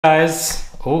Guys,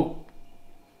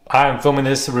 I'm filming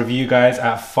this review guys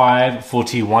at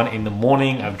 5:41 in the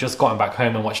morning. I've just gotten back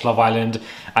home and watched Love Island.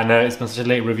 I know it's been such a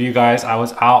late review guys. I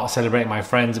was out celebrating my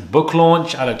friend's book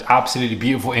launch. I looked absolutely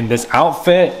beautiful in this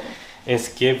outfit.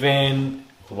 It's giving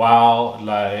wow.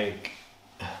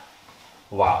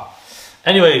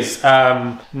 Anyways,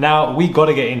 now we got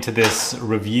to get into this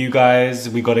review guys.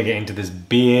 We got to get into this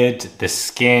beard, the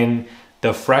skin,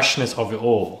 the freshness of it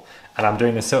all. And I'm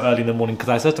doing this so early in the morning because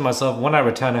I said to myself, when I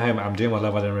return home, I'm doing my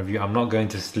Love Island review, I'm not going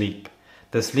to sleep.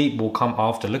 The sleep will come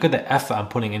after. Look at the effort I'm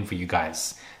putting in for you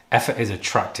guys. Effort is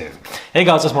attractive. Hey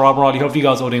guys, it's Morali. Hope you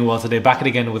guys are all doing well today. Back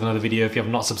again with another video. If you have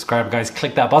not subscribed, guys,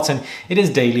 click that button. It is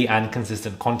daily and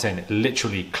consistent content.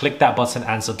 Literally, click that button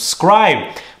and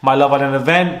subscribe. My Love Island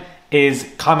event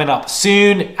is coming up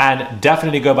soon, and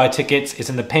definitely go buy tickets. It's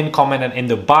in the pinned comment and in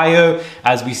the bio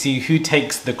as we see who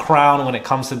takes the crown when it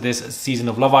comes to this season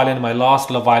of Love Island, my last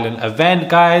Love Island event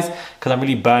guys, because I'm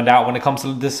really burned out when it comes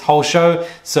to this whole show.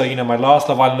 So you know, my last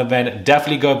Love Island event,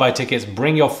 definitely go buy tickets,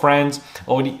 bring your friends,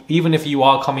 or even if you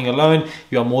are coming alone,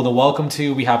 you are more than welcome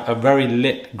to. We have a very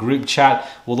lit group chat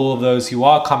with all of those who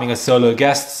are coming as solo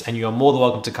guests, and you are more than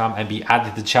welcome to come and be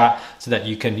added to the chat so that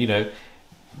you can, you know,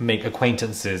 make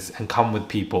acquaintances and come with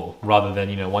people rather than,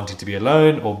 you know, wanting to be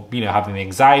alone or, you know, having the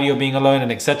anxiety of being alone and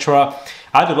etc.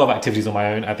 I do a lot of activities on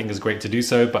my own. I think it's great to do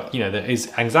so, but you know, there is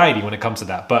anxiety when it comes to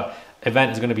that. But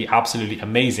event is going to be absolutely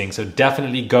amazing, so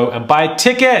definitely go and buy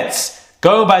tickets.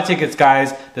 Go and buy tickets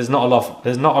guys. There's not a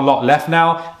lot left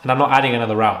now, and I'm not adding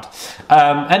another round.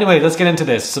 Anyway, let's get into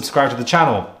this. Subscribe to the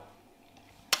channel.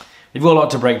 We've got a lot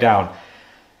to break down.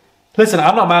 Listen,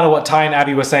 I'm not mad at what Ty and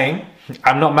Abby were saying.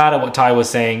 I'm not mad at what Ty was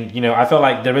saying. You know, I feel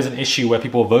like there is an issue where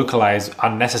people vocalize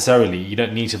unnecessarily. You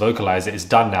don't need to vocalize it. It's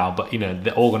done now. But, you know,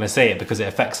 they're all going to say it because it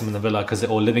affects them in the villa because they're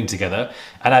all living together.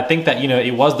 And I think that, you know,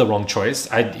 it was the wrong choice.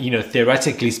 You know,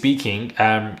 theoretically speaking,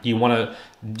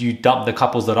 you dump the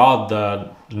couples that are the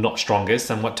not strongest,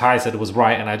 and what Ty said was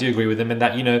right, and I do agree with him in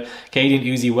that, you know, Katie and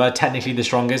Uzi were technically the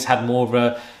strongest, had more of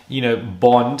a, you know,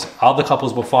 bond. Other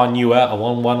couples were far newer.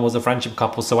 One was a friendship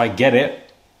couple, so I get it.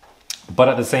 But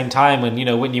at the same time, when, you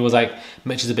know, Whitney was like,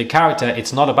 Mitch is a big character,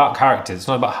 it's not about characters. It's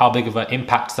not about how big of an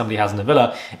impact somebody has in the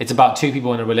villa. It's about two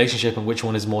people in a relationship and which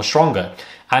one is more stronger.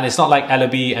 And it's not like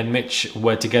Ellaby and Mitch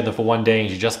were together for one day and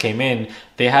she just came in.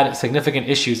 They had significant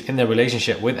issues in their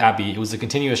relationship with Abby. It was a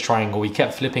continuous triangle. He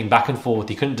kept flipping back and forth.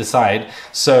 He couldn't decide.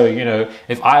 So, you know,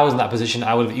 if I was in that position,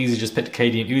 I would have easily just picked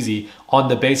Katie and Uzi on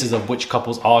the basis of which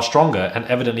couples are stronger. And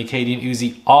evidently, Katie and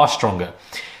Uzi are stronger.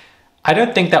 I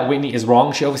don't think that Whitney is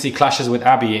wrong. She obviously clashes with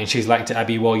Abby, and she's like to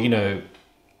Abby, well, you know,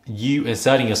 you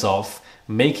inserting yourself,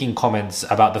 making comments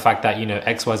about the fact that, you know,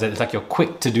 XYZ, it's like you're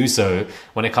quick to do so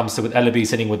when it comes to with Ellaby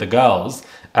sitting with the girls,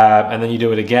 and then you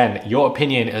do it again. Your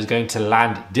opinion is going to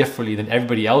land differently than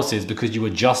everybody else's because you were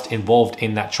just involved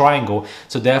in that triangle.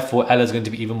 So therefore, Ella's going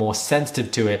to be even more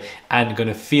sensitive to it and going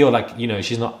to feel like, you know,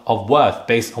 she's not of worth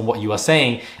based on what you are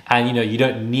saying. And, you know, you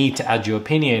don't need to add your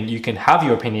opinion. You can have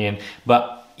your opinion,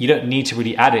 but you don't need to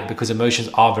really add it because emotions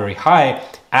are very high.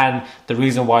 And the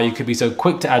reason why you could be so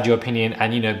quick to add your opinion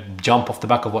and, you know, jump off the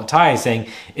back of what Ty is saying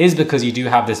is because you do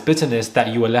have this bitterness that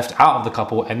you were left out of the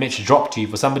couple and Mitch dropped you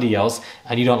for somebody else,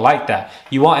 and you don't like that.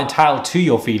 You are entitled to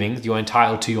your feelings. You're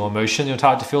entitled to your emotions. You're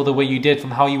entitled to feel the way you did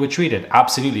from how you were treated.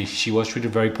 Absolutely. She was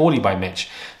treated very poorly by Mitch.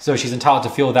 So she's entitled to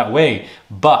feel that way.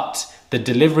 But the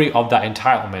delivery of that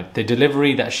entitlement, the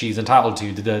delivery that she's entitled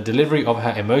to, the delivery of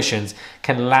her emotions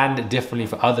can land differently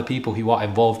for other people who are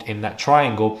involved in that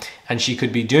triangle. And she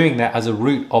could be doing that as a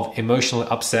root of emotional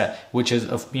upset, which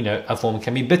is, you know, a form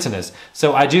can be bitterness.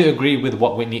 So I do agree with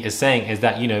what Whitney is saying, is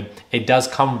that, you know, it does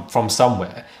come from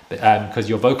somewhere because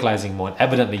you're vocalizing more. And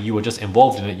evidently you were just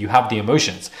involved in it. You have the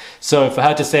emotions. So for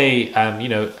her to say, you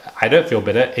know, I don't feel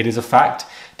bitter, it is a fact.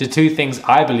 The two things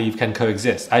I believe can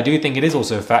coexist. I do think it is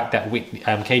also a fact that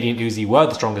Katie and Uzi were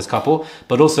the strongest couple,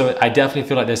 but also I definitely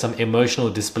feel like there's some emotional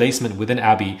displacement within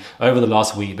Abby over the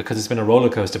last week because it's been a roller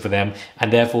coaster for them,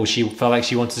 and therefore she felt like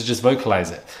she wanted to just vocalize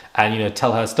it and, you know,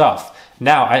 tell her stuff.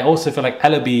 Now, I also feel like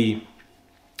Ellaby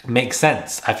makes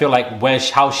sense. I feel like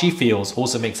how she feels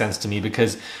also makes sense to me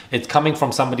because it's coming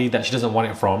from somebody that she doesn't want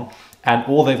it from. And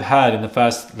all they've heard in the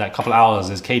first like couple of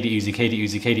hours is Katie Uzi, Katie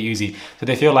Uzi, Katie Uzi. So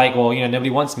they feel like, well, you know, nobody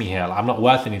wants me here. Like, I'm not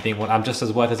worth anything. Well, I'm just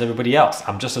as worth as everybody else.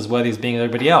 I'm just as worthy as being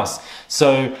everybody else.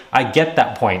 So I get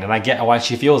that point, and I get why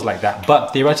she feels like that. But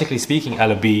theoretically speaking,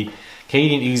 Ellaby,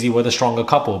 Katie and Uzi were the stronger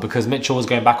couple because Mitchell was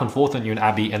going back and forth on you and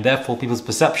Abby, and therefore people's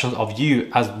perception of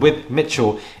you as with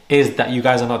Mitchell is that you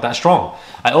guys are not that strong.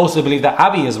 I also believe that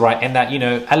Abby is right in that, you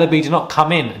know, Ellaby did not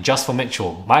come in just for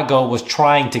Mitchell. My girl was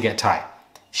trying to get Ty.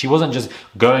 She wasn't just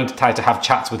going to Ty to have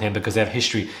chats with him because they have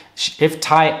history. If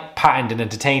Ty patterned and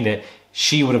entertained it,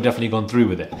 she would have definitely gone through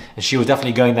with it. And she was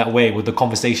definitely going that way with the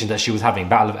conversation that she was having.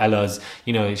 Battle of Ella's,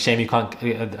 you know, shame you can't,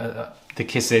 the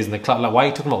kisses and the club. Like, why are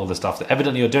you talking about all this stuff?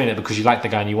 Evidently you're doing it because you liked the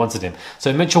guy and you wanted him.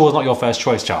 So Mitchell was not your first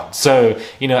choice, child. So,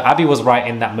 you know, Abby was right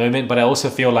in that moment, but I also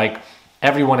feel like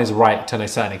everyone is right to a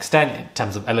certain extent in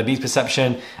terms of Ella B's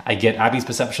perception. I get Abby's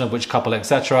perception of which couple,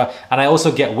 etc. And I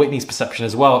also get Whitney's perception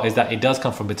as well, is that it does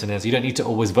come from bitterness. You don't need to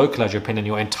always vocalize your opinion.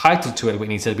 You're entitled to it,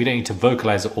 Whitney said. We don't need to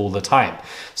vocalize it all the time.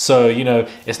 So, you know,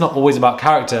 it's not always about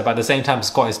character, but at the same time,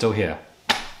 Scott is still here.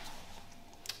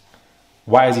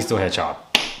 Why is he still here, child?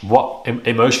 What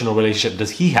emotional relationship does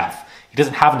he have? He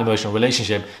doesn't have an emotional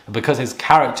relationship, because his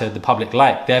character, the public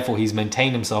like, therefore he's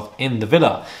maintained himself in the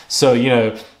villa. So, you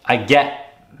know, I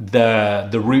get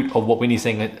the root of what Whitney's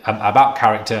saying about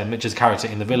character and Mitch's character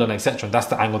in the villa and etc. And that's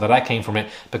the angle that I came from it,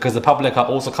 because the public are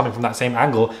also coming from that same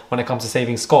angle when it comes to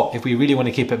saving Scott. If we really want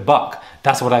to keep it buck,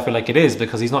 that's what I feel like it is,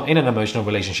 because he's not in an emotional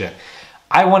relationship.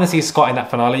 I want to see Scott in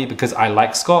that finale because I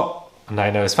like Scott. And I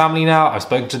know his family now. I've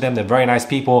spoken to them. They're very nice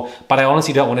people. But I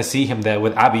honestly don't want to see him there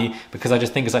with Abby because I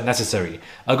just think it's unnecessary.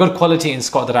 A good quality in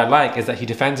Scott that I like is that he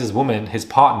defends his woman, his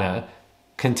partner,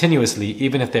 continuously,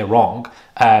 even if they're wrong,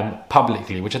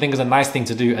 publicly, which I think is a nice thing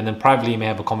to do. And then privately, you may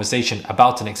have a conversation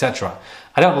about it, etc.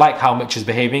 I don't like how Mitch is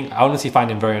behaving. I honestly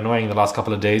find him very annoying the last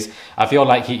couple of days. I feel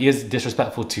like he is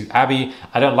disrespectful to Abby.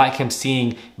 I don't like him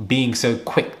being so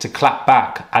quick to clap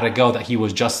back at a girl that he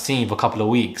was just seeing for a couple of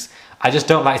weeks. I just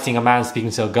don't like seeing a man speaking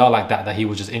to a girl like that he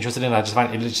was just interested in. I just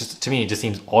find it just, to me, it just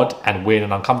seems odd and weird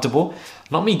and uncomfortable.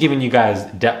 Not me giving you guys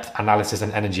depth analysis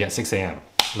and energy at 6 a.m.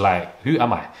 Like, who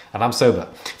am I? And I'm sober.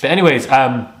 But anyways,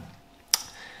 I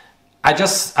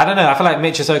don't know. I feel like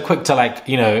Mitch is so quick to, like,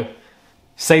 you know,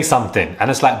 say something.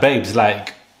 And it's like, babes,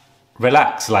 like,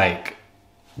 relax, like,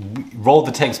 roll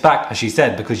the takes back, as she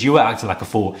said, because you were acting like a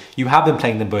fool. You have been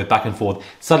playing them both back and forth.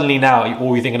 Suddenly now,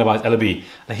 all you're thinking about is Ella B.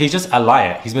 Like, he's just a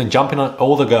liar. He's been jumping on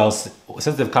all the girls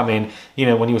since they've come in. You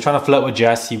know, when he was trying to flirt with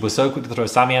Jess, he was so quick to throw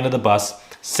Sammy under the bus.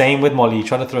 Same with Molly,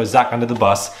 trying to throw Zach under the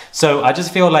bus. So I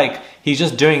just feel like he's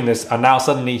just doing this, and now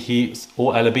suddenly he's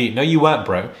all Ella B. No, you weren't,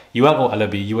 bro. You weren't all Ella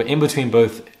B. You were in between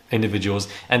both individuals,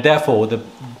 and therefore the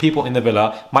people in the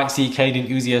villa might see Katie and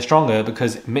Uzi as stronger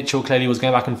because Mitchell clearly was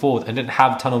going back and forth and didn't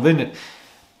have tunnel vision.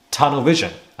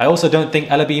 I also don't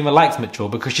think Ella B even likes Mitchell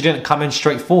because she didn't come in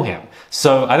straight for him.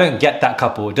 So I don't get that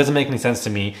couple. It doesn't make any sense to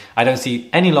me. I don't see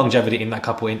any longevity in that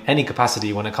couple in any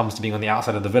capacity when it comes to being on the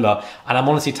outside of the villa. And I'm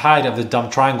honestly tired of the dumb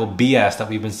triangle BS that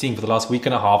we've been seeing for the last week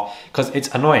and a half, because it's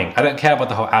annoying. I don't care about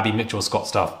the whole Abby, Mitchell, Scott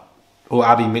stuff, or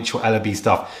Abby, Mitchell, Ella B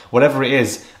stuff. Whatever it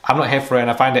is, I'm not here for it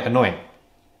and I find it annoying.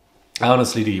 I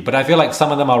honestly do. But I feel like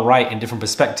some of them are right in different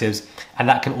perspectives, and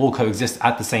that can all coexist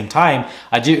at the same time.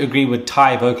 I do agree with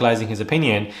Ty vocalizing his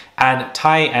opinion, and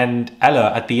Ty and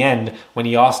Ella at the end, when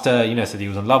he asked her, you know, said he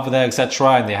was in love with her, etc.,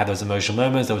 and they had those emotional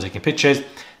moments, they were taking pictures.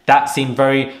 That seemed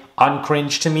very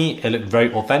uncringe to me. It looked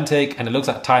very authentic, and it looks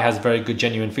like Ty has very good,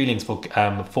 genuine feelings for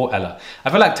Ella. I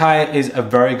feel like Ty is a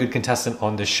very good contestant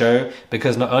on this show,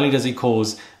 because not only does he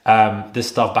cause this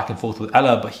stuff back and forth with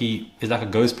Ella, but he is like a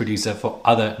ghost producer for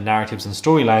other narratives and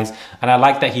storylines. And I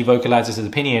like that he vocalizes his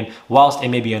opinion. Whilst it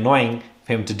may be annoying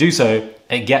for him to do so,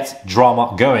 it gets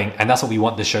drama going, and that's what we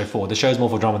want this show for. The show is more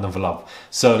for drama than for love.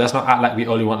 So let's not act like we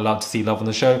only want love to see love on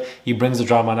the show. He brings the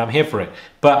drama and I'm here for it.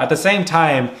 But at the same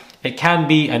time, it can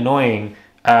be annoying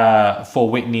for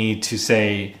Whitney to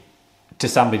say to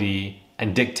somebody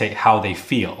and dictate how they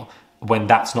feel when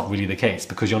that's not really the case,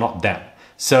 because you're not them.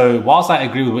 So whilst I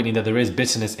agree with Whitney that there is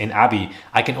bitterness in Abby,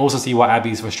 I can also see why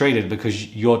Abby is frustrated,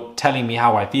 because you're telling me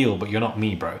how I feel, but you're not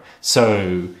me, bro.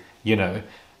 So, you know,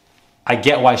 I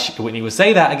get why Whitney would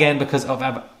say that, again, because of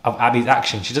Abby's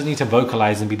action. She doesn't need to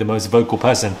vocalize and be the most vocal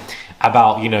person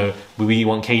about, you know, we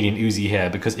want Katie and Uzi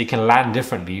here, because it can land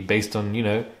differently based on, you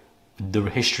know, the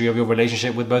history of your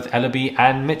relationship with both Ella B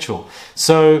and Mitchell.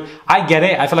 So I get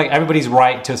it. I feel like everybody's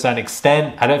right to a certain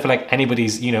extent. I don't feel like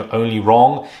anybody's, you know, only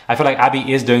wrong. I feel like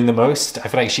Abby is doing the most. I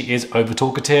feel like she is over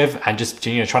talkative and just,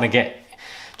 you know, trying to get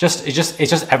it's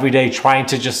just every day trying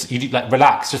to just, you like,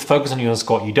 relax, just focus on you and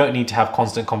Scott. You don't need to have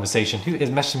constant conversation. Who is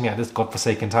messaging me at this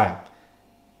godforsaken time?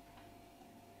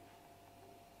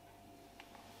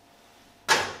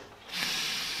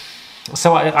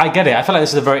 So I get it. I feel like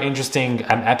this is a very interesting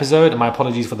episode, and my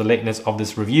apologies for the lateness of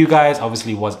this review, guys.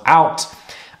 Obviously was out.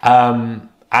 And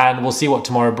we'll see what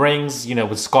tomorrow brings, you know,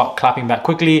 with Scott clapping back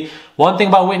quickly. One thing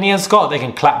about Whitney and Scott, they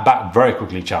can clap back very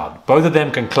quickly, child. Both of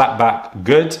them can clap back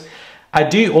good. I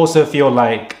do also feel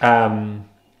like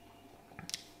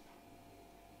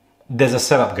there's a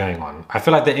setup going on. I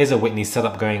feel like there is a Whitney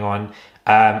setup going on.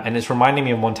 And it's reminding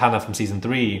me of Montana from season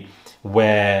 3,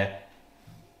 where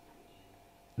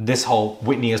this whole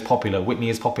Whitney is popular, Whitney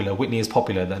is popular, Whitney is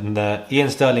popular. And Ian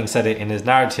Sterling said it in his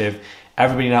narrative.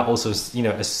 Everybody now also,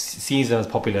 sees them as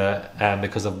popular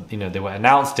because of, they were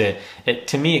announced it.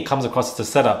 To me, it comes across as a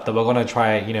setup that we're going to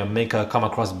try, make her come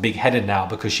across big-headed now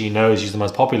because she knows she's the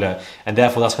most popular, and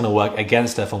therefore that's going to work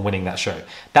against her from winning that show.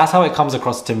 That's how it comes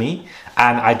across to me,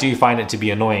 and I do find it to be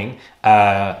annoying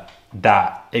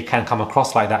that it can come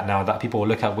across like that now, that people will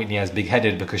look at Whitney as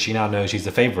big-headed because she now knows she's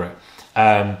the favorite.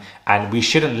 And we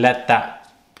shouldn't let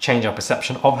that change our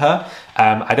perception of her.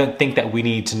 I don't think that we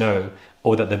need to know,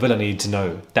 or that the villain needed to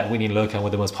know, that Whitney and Locan were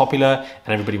the most popular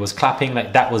and everybody was clapping.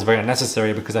 Like, that was very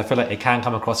unnecessary, because I feel like it can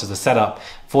come across as a setup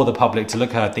for the public to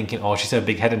look at her thinking, oh, she's so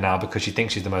big-headed now because she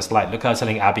thinks she's the most liked. Look at her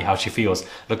telling Abby how she feels.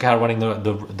 Look at her running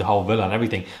the whole villa and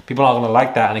everything. People aren't going to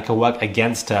like that, and it can work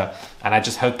against her. And I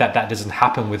just hope that that doesn't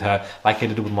happen with her like it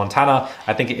did with Montana.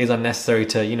 I think it is unnecessary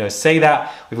to, say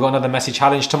that. We've got another messy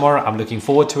challenge tomorrow. I'm looking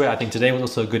forward to it. I think today was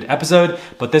also a good episode.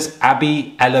 But this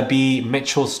Abby, Ella B,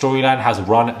 Mitchell storyline has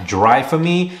run dry for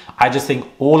me. I just think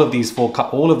all of these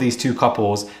two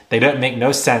couples, they don't make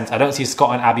no sense. I don't see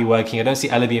Scott and Abby working. I don't see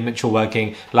Ella B and Mitchell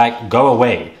working. Like, go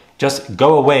away. Just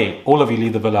go away. All of you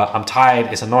leave the villa. I'm tired.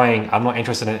 It's annoying. I'm not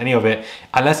interested in any of it.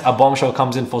 Unless a bombshell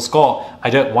comes in for Scott, I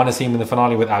don't want to see him in the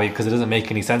finale with Abby because it doesn't make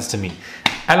any sense to me.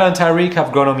 Ella and Tyrique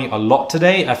have grown on me a lot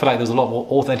today. I feel like there's a lot more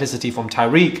authenticity from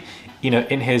Tyrique,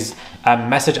 in his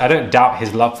message. I don't doubt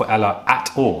his love for Ella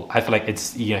at all. I feel like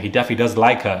it's, he definitely does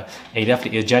like her, and he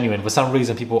definitely is genuine. For some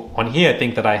reason, people on here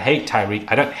think that I hate Tyrique.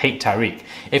 I don't hate Tyrique.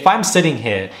 If I'm sitting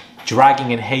here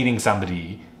dragging and hating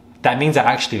somebody, that means I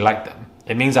actually like them.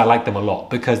 It means I like them a lot,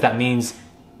 because that means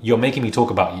you're making me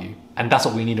talk about you, and that's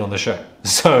what we need on the show.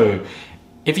 So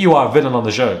if you are a villain on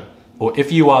the show, or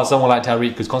if you are someone like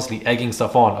Tyrique who's constantly egging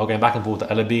stuff on or going back and forth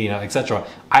to Ella B, etc.,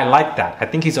 I like that. I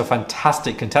think he's a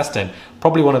fantastic contestant,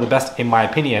 probably one of the best in my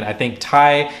opinion. I think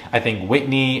Ty, I think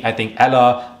Whitney, I think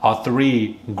Ella are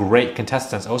 3 great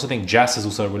contestants. I also think Jess is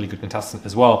also a really good contestant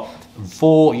as well.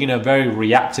 4, very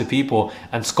reactive people,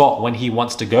 and Scott when he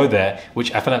wants to go there,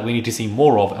 which I feel like we need to see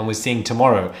more of, and we're seeing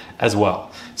tomorrow as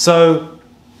well. So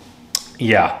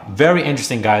yeah, very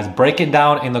interesting, guys. Break it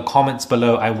down in the comments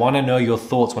below. I want to know your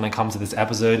thoughts when it comes to this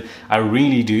episode. I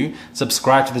really do.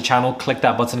 Subscribe to the channel. Click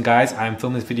that button, guys. I'm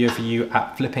filming this video for you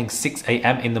at flipping 6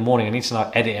 a.m. in the morning. I need to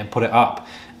now edit and put it up.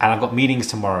 And I've got meetings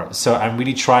tomorrow. So I'm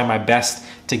really trying my best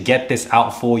to get this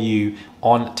out for you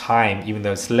on time, even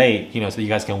though it's late, so you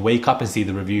guys can wake up and see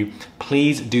the review.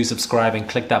 Please do subscribe and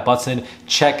click that button.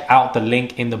 Check out the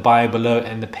link in the bio below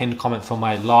and the pinned comment for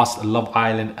my last Love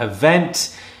Island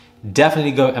event.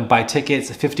 Definitely go and buy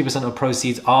tickets. 50% of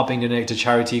proceeds are being donated to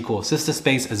charity called Sister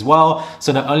Space as well.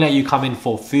 So not only are you coming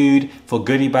for food, for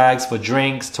goodie bags, for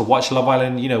drinks, to watch Love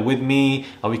Island, with me,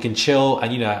 and we can chill,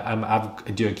 and I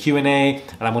do a Q&A, and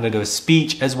I'm going to do a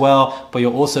speech as well. But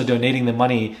you're also donating the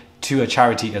money to a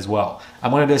charity as well.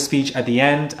 I'm going to do a speech at the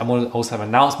end. I'm going to also have an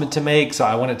announcement to make, so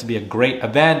I want it to be a great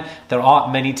event. There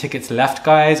aren't many tickets left,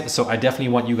 guys, so I definitely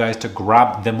want you guys to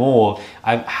grab them all.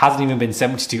 It hasn't even been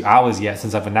 72 hours yet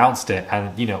since I've announced it,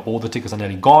 and all the tickets are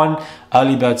nearly gone.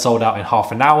 Early bird sold out in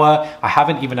half an hour. I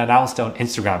haven't even announced it on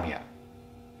Instagram yet.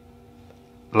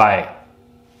 Like,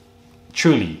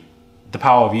 truly, the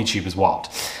power of YouTube is wild.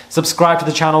 Subscribe to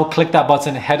the channel, click that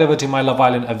button, head over to my Love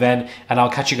Island event, and I'll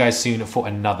catch you guys soon for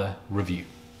another review.